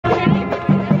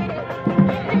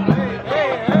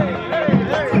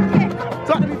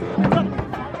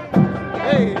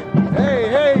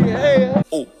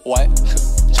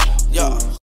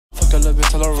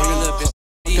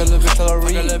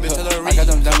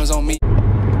diamonds on me.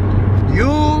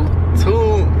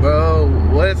 YouTube, bro.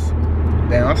 What's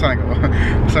damn? I'm sounding like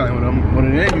one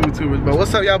of them YouTubers. But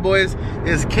what's up, y'all boys?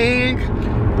 It's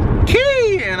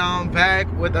KingKey, and I'm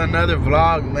back with another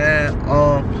vlog, man.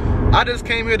 I just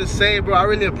came here to say, bro, I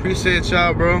really appreciate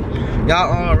y'all, bro.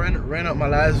 Y'all ran up my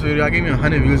last video. I gave me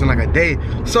 100 views in like a day,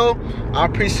 so I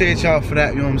appreciate y'all for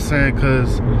that. You know what I'm saying?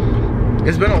 Cause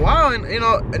it's been a while, and you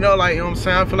know, like, you know what I'm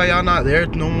saying, I feel like y'all not there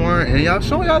no more, and y'all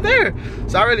showing y'all there.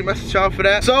 So I really message y'all for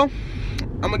that. So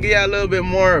I'm gonna give y'all a little bit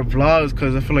more vlogs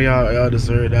because I feel like y'all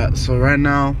deserve that. So right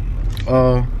now,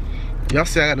 y'all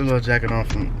see I got the little jacket on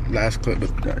from last clip,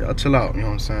 but y'all chill out, you know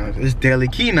what I'm saying? It's Daily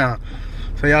Key now.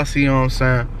 So y'all see, you know what I'm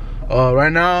saying?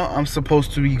 Right now I'm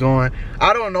supposed to be going.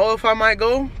 I don't know if I might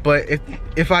go, but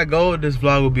if I go, this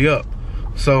vlog will be up.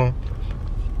 So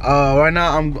right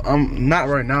now I'm not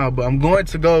right now, but I'm going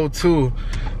to go to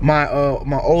my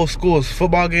my old school's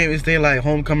football game. It's their like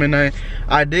homecoming night.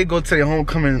 I did go to the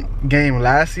homecoming game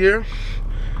last year.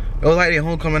 It was like their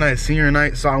homecoming night, senior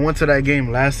night. So I went to that game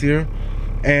last year,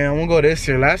 and I'm gonna go this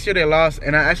year. Last year they lost,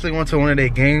 and I actually went to one of their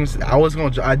games. I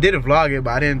did vlog it,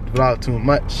 but I didn't vlog too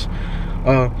much.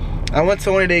 I went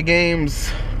to one of their games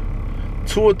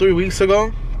 2 or 3 weeks ago,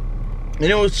 and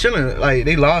it was chilling. Like,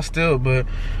 they lost still, but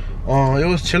it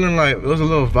was chilling. Like, it was a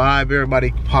little vibe.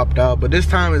 Everybody popped out, but this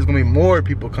time it's gonna be more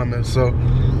people coming. So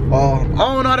I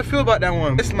don't know how to feel about that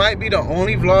one. This might be the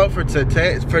only vlog for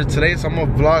today. So I'm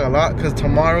gonna vlog a lot, because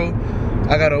tomorrow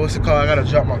I gotta, I gotta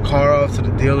drop my car off to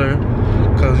the dealer,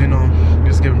 because, you know,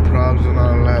 just giving problems and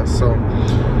all that. So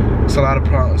it's a lot of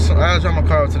problems. So I gotta drop my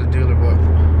car off to the dealer, but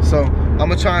so I'm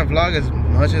gonna try and vlog as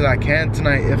much as I can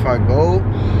tonight if I go,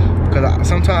 because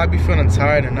sometimes I be feeling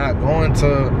tired and not going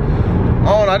to. I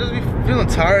don't know, I just be feeling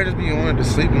tired, just be wanting to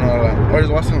sleep and all that, or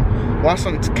just watch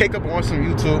some cake up and watch some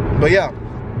YouTube. But yeah,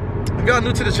 if y'all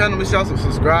new to the channel, make sure y'all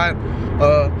subscribe.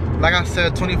 Like I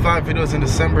said, 25 videos in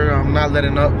December. I'm not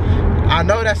letting up. I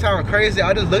know that sounds crazy.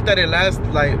 I just looked at it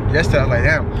yesterday. I was like,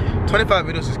 damn, 25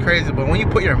 videos is crazy. But when you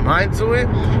put your mind to it,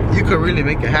 you could really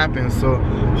make it happen. So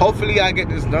hopefully I get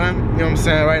this done. You know what I'm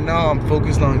saying? Right now I'm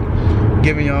focused on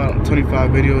giving y'all 25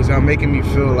 videos. Y'all making me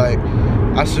feel like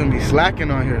I shouldn't be slacking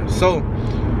on here. So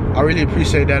I really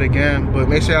appreciate that again. But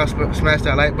make sure y'all smash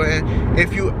that like button.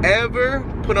 If you ever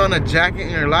put on a jacket in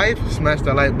your life, smash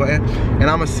that like button. And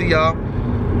I'm gonna see y'all.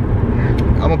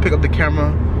 I'm gonna pick up the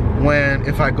camera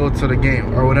if I go to the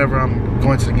game, or whenever I'm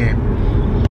going to the game.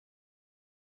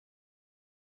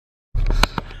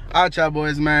 Alright, y'all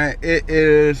boys, man, it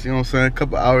is, you know what I'm saying, a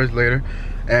couple hours later,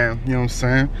 and you know what I'm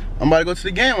saying, I'm about to go to the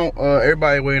game.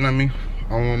 Everybody waiting on me. I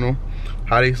don't know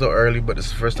how they so early, but it's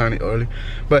the first time they early.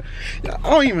 But I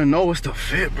don't even know what's the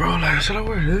fit, bro. Like, should I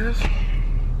wear this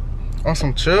on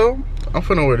some chill? I'm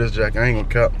finna wear this jacket. I ain't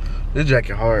gonna cap. This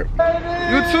jacket hard.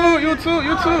 You too. What's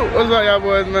up, y'all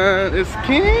boys, man? It's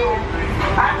King.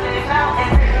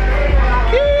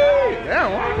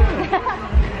 Damn,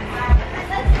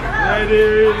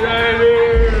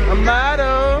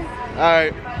 Amado.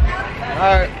 Alright.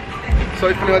 So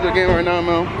you finna go to the game right now,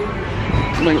 man.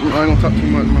 I ain't gonna talk too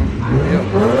much, man. Yeah.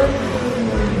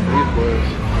 These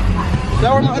boys.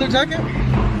 Y'all wear my other jacket?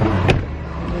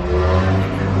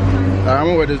 Alright, I'm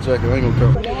gonna wear this jacket. I ain't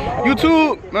gonna come.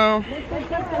 YouTube, man.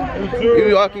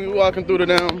 You walking through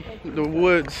the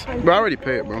woods. Bro, I already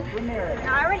paid, bro. No,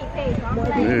 I already paid.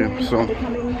 Yeah, so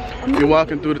you're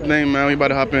walking through the thing, man. We about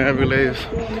to hop in every lace.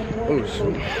 Oh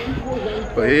shoot.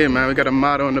 But yeah, man, we got a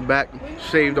motto in the back.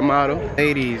 Shaved the motto.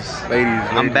 Ladies.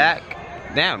 I'm back.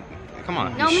 Damn. Come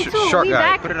on. No, me too. Short We guy.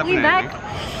 back. Put it up We in back. there.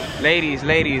 Ladies.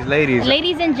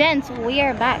 Ladies and gents, we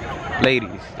are back.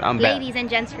 Ladies. I'm back. Ladies and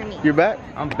gents for me. You're back?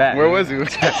 I'm back. Where was you?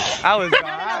 I was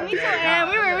No, me too. Yeah,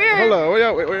 we were. Hold on, where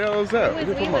y'all was at?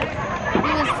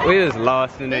 We was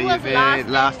lost in the event,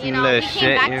 lost in the little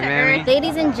shit, you know me?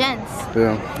 Ladies and gents,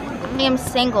 Yeah. I am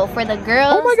single for the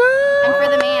girls Oh my God. and for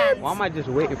the man. Why am I just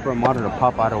waiting for a model to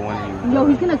pop out of one of you? Yo,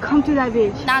 he's gonna come through that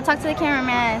bitch. Now talk to the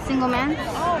cameraman, single man.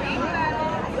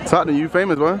 Talk to you,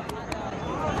 famous, bro.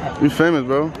 You famous,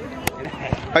 bro.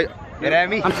 Hey, Get at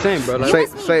me? I'm saying, bro. Like,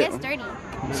 say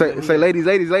ladies.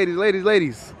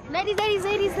 Ladies.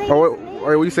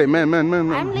 Or what you say, man.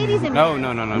 I'm ladies and no.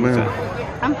 Man.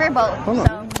 I'm for both. Hold on.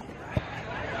 So.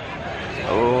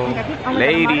 Oh,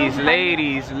 ladies.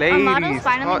 Amado's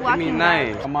finally Talk to me walking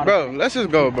nice. Bro, let's just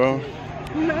go, bro.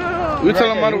 No. We tell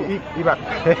Amado.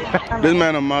 This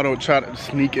man Amado tried to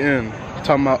sneak in.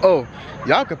 Talking about, oh,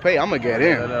 y'all could pay, I'ma get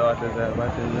in.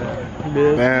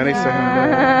 Man, they say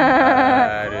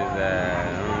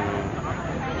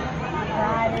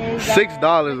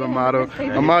 $6, Amado.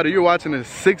 Amado, you're watching this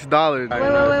 $6. Wait.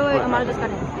 Amado just got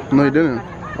in. No, you didn't.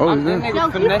 Oh, No, he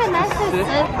finessed his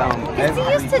system. He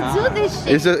used to do this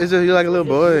shit. It's just you like a little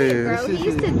boy. Bro, he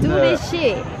used to do this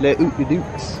shit. Let oopie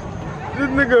dukes. This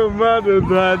nigga mother,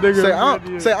 bro.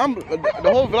 Say I'm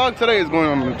the whole vlog today is going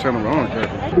on the channel. I don't care.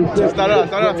 Just start out.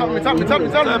 Talk to me.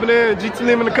 Happening, GT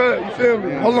Lim in the cut. You feel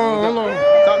me? Hold on.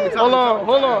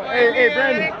 Hold on. Hey,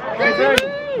 Brandon.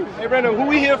 Hey, Brandon, who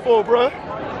we here for, bro?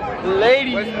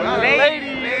 Ladies.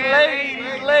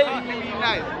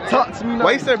 Talk to me now.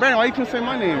 Why you say Brandon? Why you couldn't say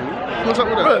my name? What's up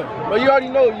with that? Bro, you already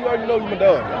know you my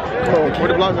dog. Where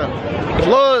the vlog's at?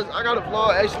 Vlogs, I got a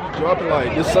vlog actually dropping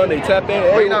like this Sunday. Tap in.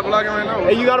 Why you not vlogging right now?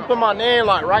 Hey, you gotta put my name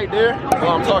like right there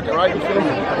while I'm talking, right? You feel me?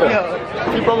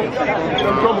 Yeah. Keep promo.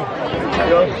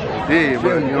 Yeah,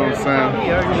 bro, you know what I'm saying?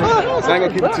 So I ain't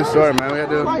gonna keep it too short, man. We got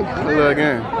to do a little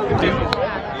game.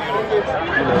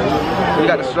 We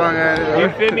got the strong ass. You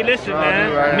feel me? Listen,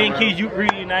 man. Me and Keys, you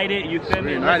reunited. You feel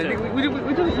me? We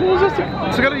was just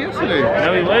together yesterday.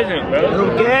 No, we wasn't, bro.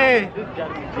 Okay.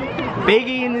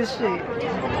 Biggie in this shit.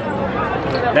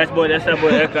 That's that boy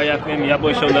Echo, y'all feel me? Y'all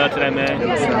boys show love to that man.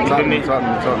 You feel me?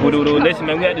 Listen,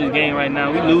 man, we at this game right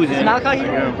now. We losing.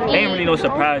 Ain't really no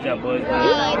surprise, y'all boys.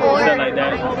 Something like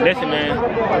that. Listen, man.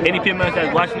 Any females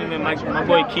that's watching him, man, my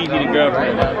boy Keys be the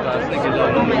girlfriend.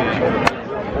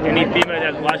 Any female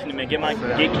that's watching him, man,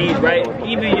 get Keys right.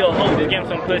 Even your hoe, just give him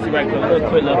some pussy right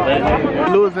quick, little bit.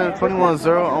 Losing 21-0. I don't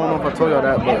know if I told y'all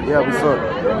that, but yeah, we suck.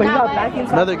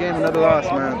 Another game, another loss,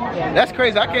 man. That's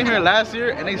crazy. I came here last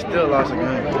year and they still lost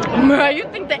again. Bro, you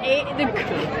think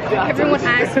everyone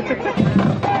asked?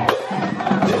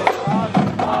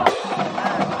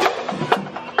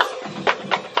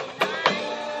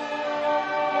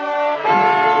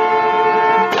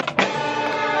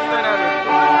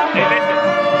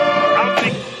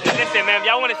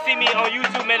 See me on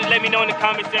YouTube, man, let me know in the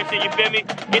comment section, you feel me?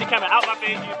 Get the camera out my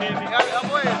face, you feel me?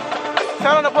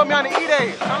 Tell him to put me on the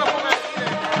E-Day.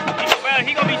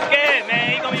 He gonna be scared,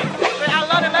 man. He gonna be... I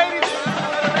love the ladies.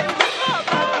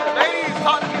 Ladies,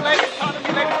 talk to me, ladies, come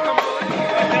on.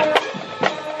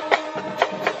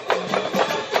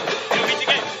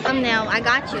 Thumbnail, I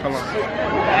got you. Come on.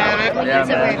 Yeah,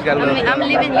 man, I'm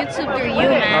leaving YouTube through you,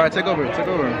 man. Alright, take over.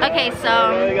 Okay, so,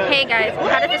 hey guys,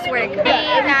 how does this work?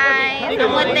 Hey guys,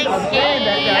 I'm with the game.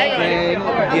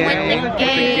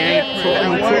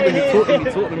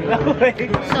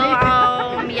 So,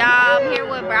 yeah, I'm here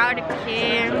with Browder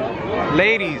Kim.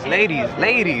 Ladies. Oh,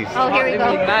 here we go.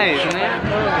 Nice, man.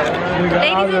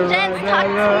 Ladies and gents, talk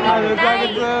to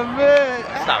me.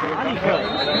 Stop.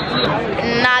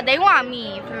 Nah, they want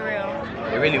me, for real.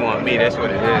 They really want me, that's what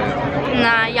it is.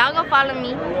 Nah, y'all go follow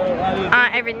me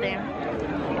on everything.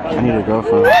 I need a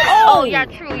girlfriend. Oh, yeah,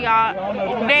 true, y'all.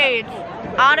 Babes,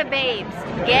 all the babes,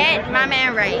 get my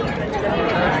man right.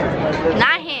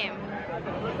 Not him.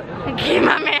 Get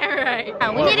my man right.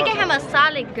 We need to get him a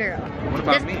solid girl. What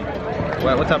about me?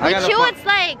 What's up? With you, it's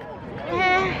like,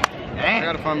 I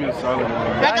gotta find me a solid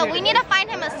one. Like, we need to find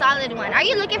him a solid one. Are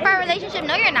you looking for a relationship?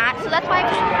 No, you're not. So that's why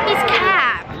he's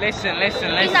capped. Listen.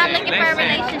 He's not looking for a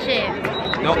relationship.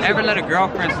 Don't ever let a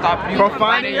girlfriend stop you from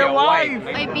finding your wife.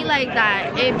 It be like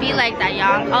that.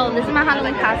 Y'all. Oh, this is my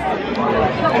Halloween costume.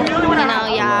 You know,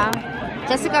 y'all.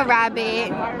 Jessica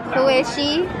Rabbit. Who is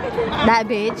she? That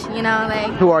bitch. You know,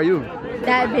 like. Who are you?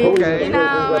 That bitch. Okay. You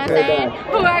know what I'm saying?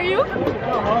 Who are you?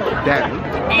 That.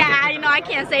 Yeah, you know I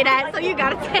can't say that, so you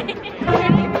gotta say it.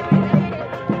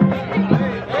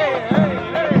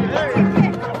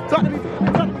 Talk to me.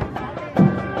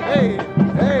 Hey.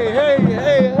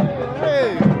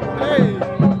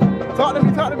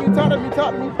 Talk to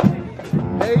me.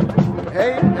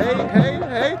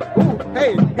 Hey. Ooh,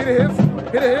 hey, hit the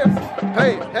hips.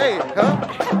 Hey, huh?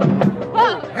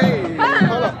 Ooh, hey,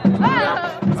 hold up.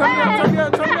 Turn me up.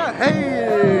 Hey,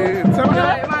 turn me up.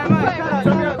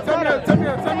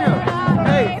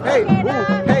 Hey, ooh,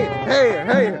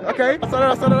 hey. Okay,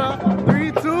 start it out.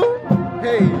 3, 2.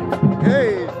 Hey, hit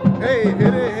it. Hey,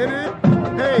 hit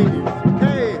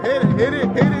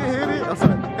it. I'm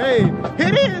sorry. Hey,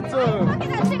 hit it.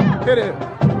 Hit it.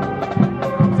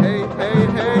 Hey,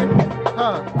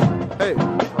 huh? Hey.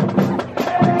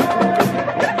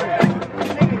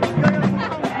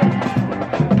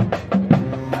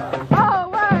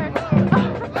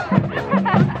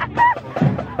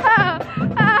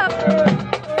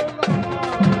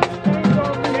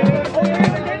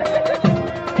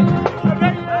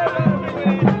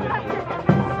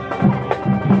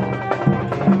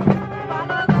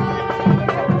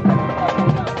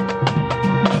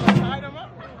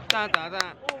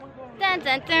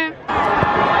 Dun.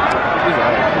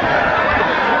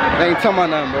 They ain't talking about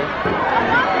nothing, bro.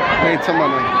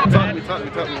 Talk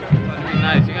to me.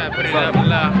 nice. You gotta put it up a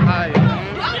little higher.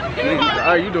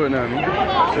 How are you doing now, man?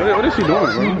 What is she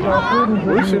doing, bro?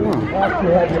 What is she doing? Talk to me.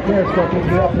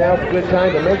 They should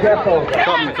have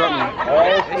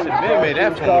made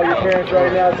that phone.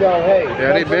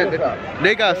 Yeah,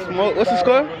 they got smoke. What's the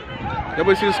score?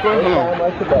 Everybody see the score? Hold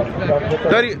on.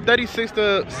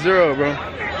 36-0, bro.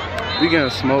 We getting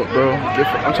smoked, bro.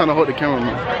 I'm trying to hold the camera,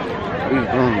 man.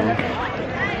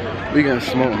 We getting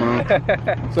smoked, man.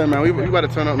 So, man, we about to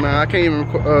turn up, man. I can't even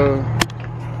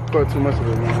record too much of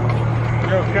it, man.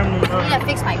 I'm gonna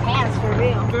fix my pants for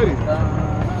real.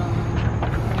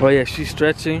 Oh yeah, she's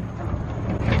stretching.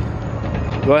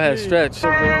 Go ahead, stretch.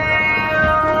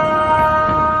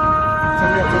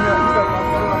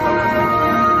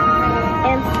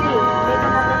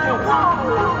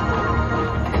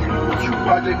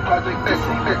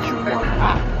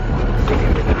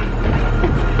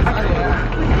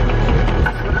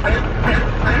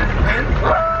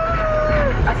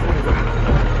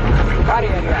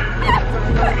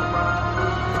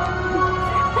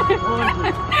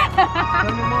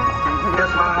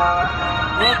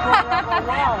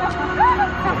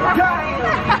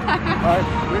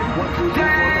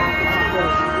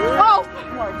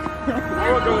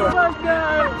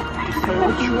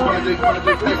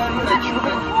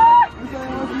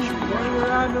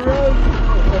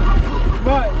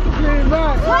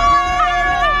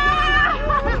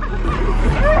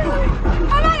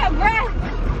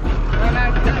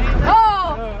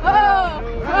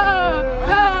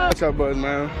 What's up, boys,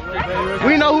 man?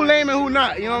 We know who lame and who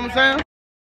not, you know what I'm saying?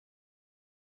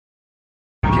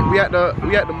 We at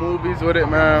the movies with it,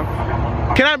 man.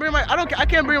 Can I bring my, I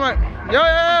can't bring my, yo.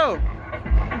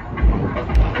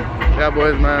 Yeah,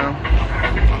 boys, man.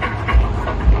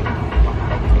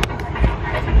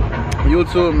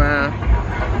 YouTube, man.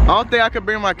 I don't think I could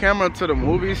bring my camera to the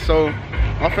movies, so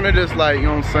I'm finna just like, you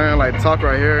know what I'm saying, like talk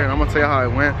right here, and I'm gonna tell you how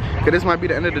it went. Cause this might be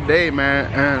the end of the day, man,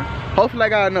 and hopefully I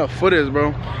got enough footage,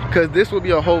 bro. Cause this will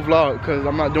be a whole vlog, cause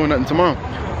I'm not doing nothing tomorrow.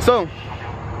 So,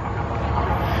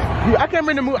 I can't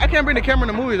bring the camera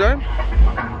in the movies, right?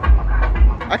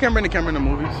 I can't bring the camera in the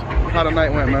movies. How the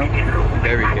night went, man?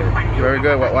 Very good. Very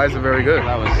good. Why is it very good?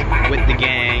 I was with the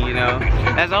gang, you know.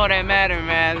 That's all that matters,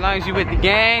 man. As long as you with the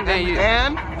gang, then you.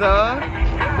 And the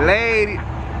lady.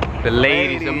 The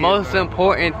ladies, the most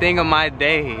important thing of my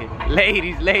day.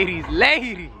 Ladies.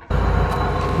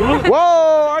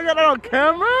 Whoa, I got it on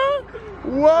camera?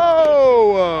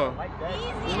 Whoa.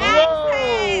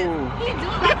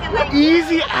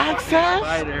 Easy access?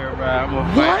 Fighter, bro. I'm a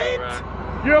fighter, what?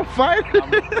 Bro. You're a fighter?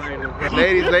 I'm a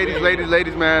fighter,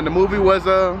 ladies, man. The movie was It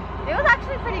was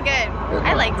actually pretty good.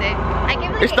 I liked it. I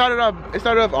gave it. It started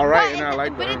off alright, and I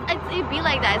liked it. But it be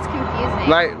like that. It's confusing.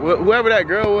 Like whoever that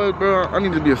girl was, bro. I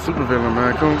need to be a super villain,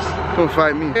 man. Come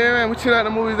fight me. Yeah, man. We chilled out the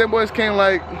movies. Them boys came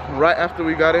like right after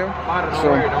we got in. Don't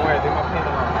worry. They my payment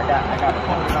on. I got the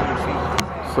phone on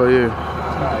receipt. So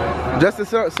yeah. Justin,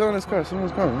 sell in his car.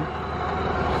 Man.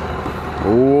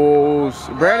 Oh,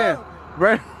 Brandon.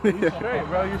 You straight,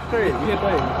 bro. You straight.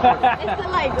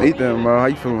 Ethan, bro. How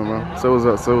you feeling, man? So what's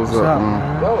up,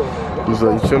 man? What's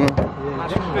up? You chilling?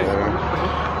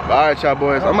 Yeah. Alright, y'all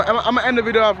boys. I'm gonna end the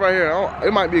video off right here.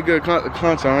 It might be a good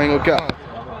content. I ain't gonna cap.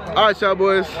 Alright, y'all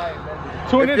boys.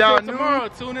 Tune in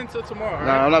till tomorrow.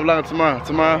 Nah, I'm not vlogging tomorrow.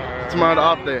 Tomorrow the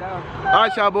off day.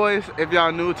 Alright, y'all boys. If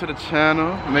y'all new to the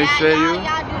channel, make sure you.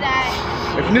 Y'all do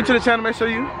that. If you're new to the channel, make sure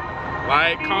you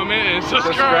like, comment, and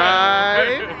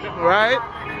subscribe. Right?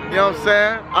 You know what I'm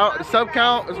saying? The sub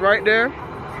count is right there.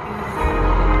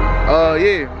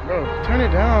 Yeah, bro. Turn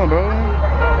it down, bro.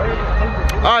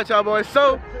 Alright, y'all boys.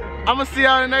 So, I'm gonna see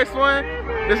y'all in the next one.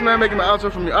 This man making my outro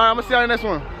for me. Alright, I'm gonna see y'all in the next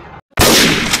one.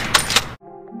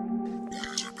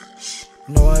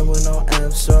 No, I will not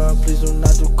answer. Please do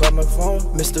not call my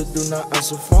phone. Mister, do not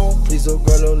answer phone. Please, oh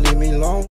girl, don't leave me alone.